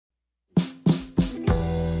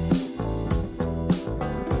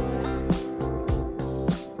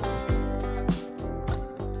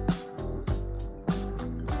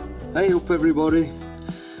Hey up everybody,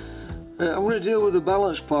 I'm going to deal with the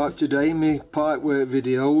balance pipe today in my pipework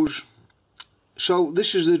videos. So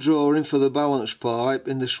this is the drawing for the balance pipe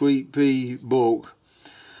in the Sweet Pea book,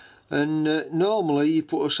 and normally you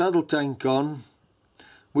put a saddle tank on,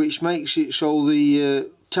 which makes it so the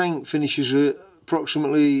tank finishes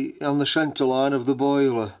approximately on the centre line of the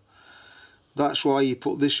boiler. That's why you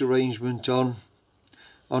put this arrangement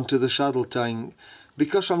onto the saddle tank.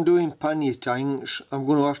 Because I'm doing pannier tanks, I'm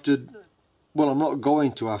going to have to, well, I'm not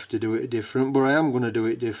going to have to do it different, but I am going to do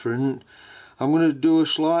it different. I'm going to do a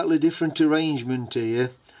slightly different arrangement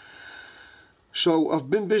here. So I've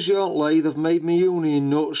been busy on lathe. I've made my union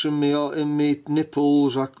nuts and my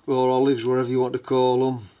nipples or olives, whatever you want to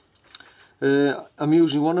call them. I'm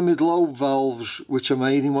using one of my globe valves which I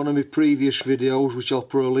made in one of my previous videos, which I'll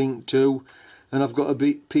put a link to. And I've got a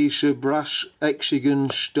big piece of brass hexagon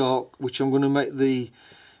stock which I'm going to make the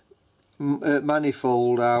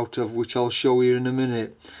manifold out of, which I'll show you in a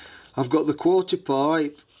minute. I've got the quarter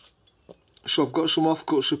pipe, so I've got some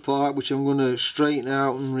offcuts of pipe which I'm going to straighten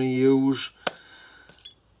out and reuse.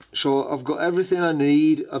 So I've got everything I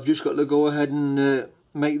need. I've just got to go ahead and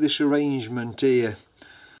make this arrangement here.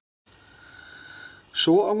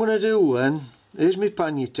 So what I'm going to do then, here's my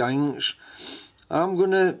pannier tanks. I'm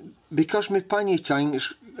going to, because my pannier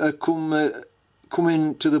tanks come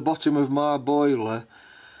into the bottom of my boiler,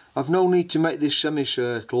 I've no need to make this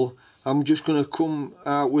semicircle. I'm just going to come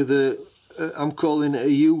out with I'm calling it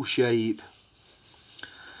a U shape.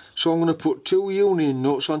 So I'm going to put 2 union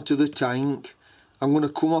nuts onto the tank. I'm going to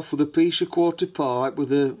come off with a piece of quarter pipe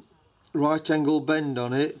with a right angle bend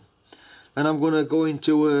on it, and I'm going to go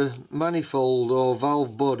into a manifold or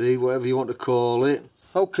valve body, whatever you want to call it.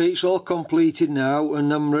 Okay, it's all completed now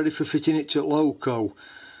and I'm ready for fitting it to Loco.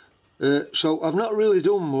 So I've not really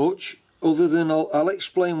done much other than I'll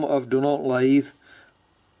explain what I've done on lathe.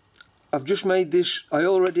 I've just made this. I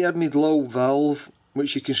already had my globe valve,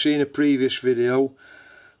 which you can see in a previous video.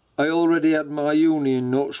 I already had my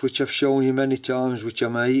union nuts, which I've shown you many times, which I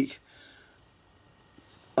make.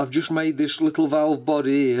 I've just made this little valve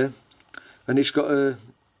body here, and it's got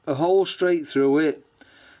a hole straight through it,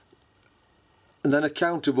 and then a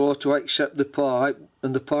counterbore to accept the pipe,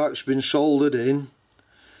 and the pipe's been soldered in,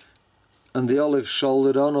 and the olive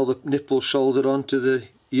soldered on, or the nipple soldered onto the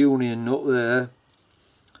union nut there.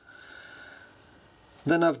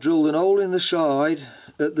 Then I've drilled an hole in the side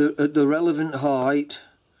at the relevant height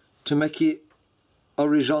to make it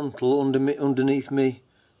horizontal underneath me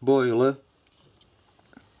boiler.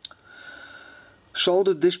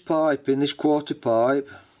 Soldered this pipe in, this quarter pipe,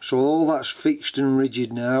 so all that's fixed and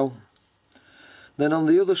rigid now. Then on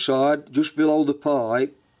the other side, just below the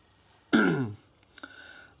pipe,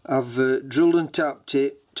 I've drilled and tapped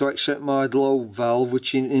it to accept my globe valve,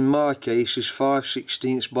 which in my case is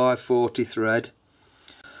 5/16 by 40 thread.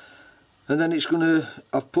 And then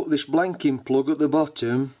I've put this blanking plug at the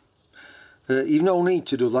bottom. You've no need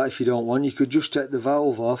to do that if you don't want. You could just take the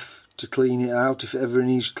valve off to clean it out if it ever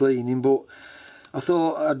needs cleaning, but I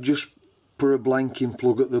thought I'd just put a blanking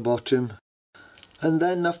plug at the bottom. And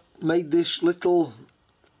then I've made this little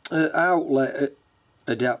outlet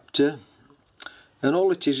adapter, and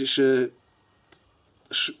all it is, it's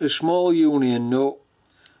a small union nut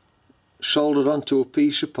soldered onto a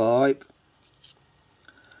piece of pipe,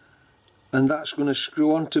 and that's going to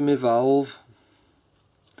screw onto my valve,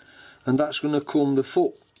 and that's going to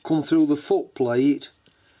come through the foot plate,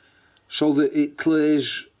 so that it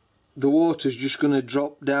clears. The water's just going to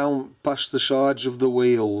drop down past the sides of the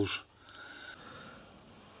wheels.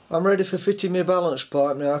 I'm ready for fitting my balance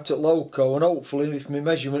pipe now at Loco, and hopefully, if my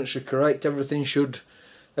measurements are correct, everything should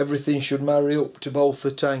marry up to both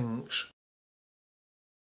the tanks.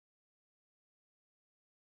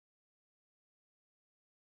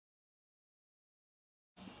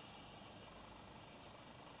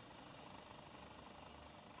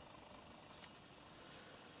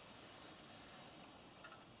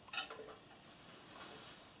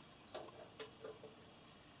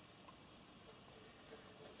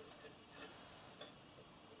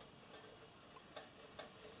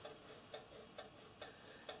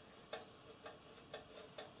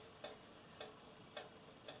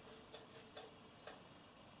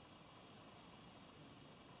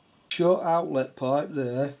 Short outlet pipe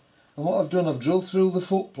there, and what I've done, I've drilled through the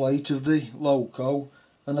foot plate of the Loco,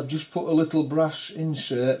 and I've just put a little brass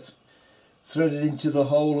insert threaded into the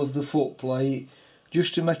hole of the foot plate,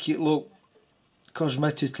 just to make it look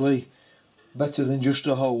cosmetically better than just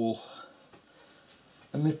a hole.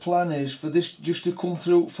 And my plan is for this just to come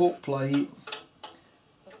through foot plate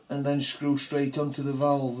and then screw straight onto the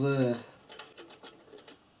valve there.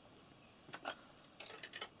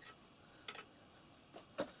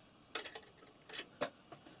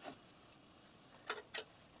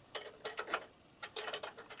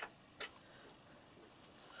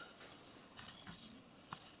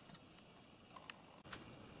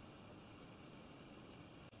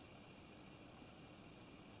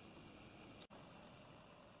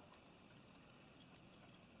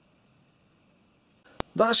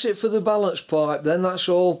 That's it for the balance pipe then. That's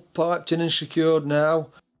all piped in and secured now.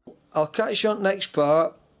 I'll catch you on the next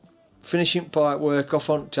part, finishing pipe work off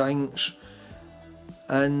on tanks,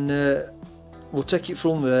 and we'll take it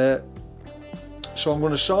from there. So I'm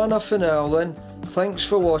going to sign off for now then. Thanks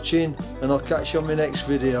for watching, and I'll catch you on my next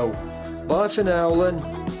video. Bye for now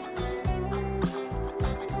then.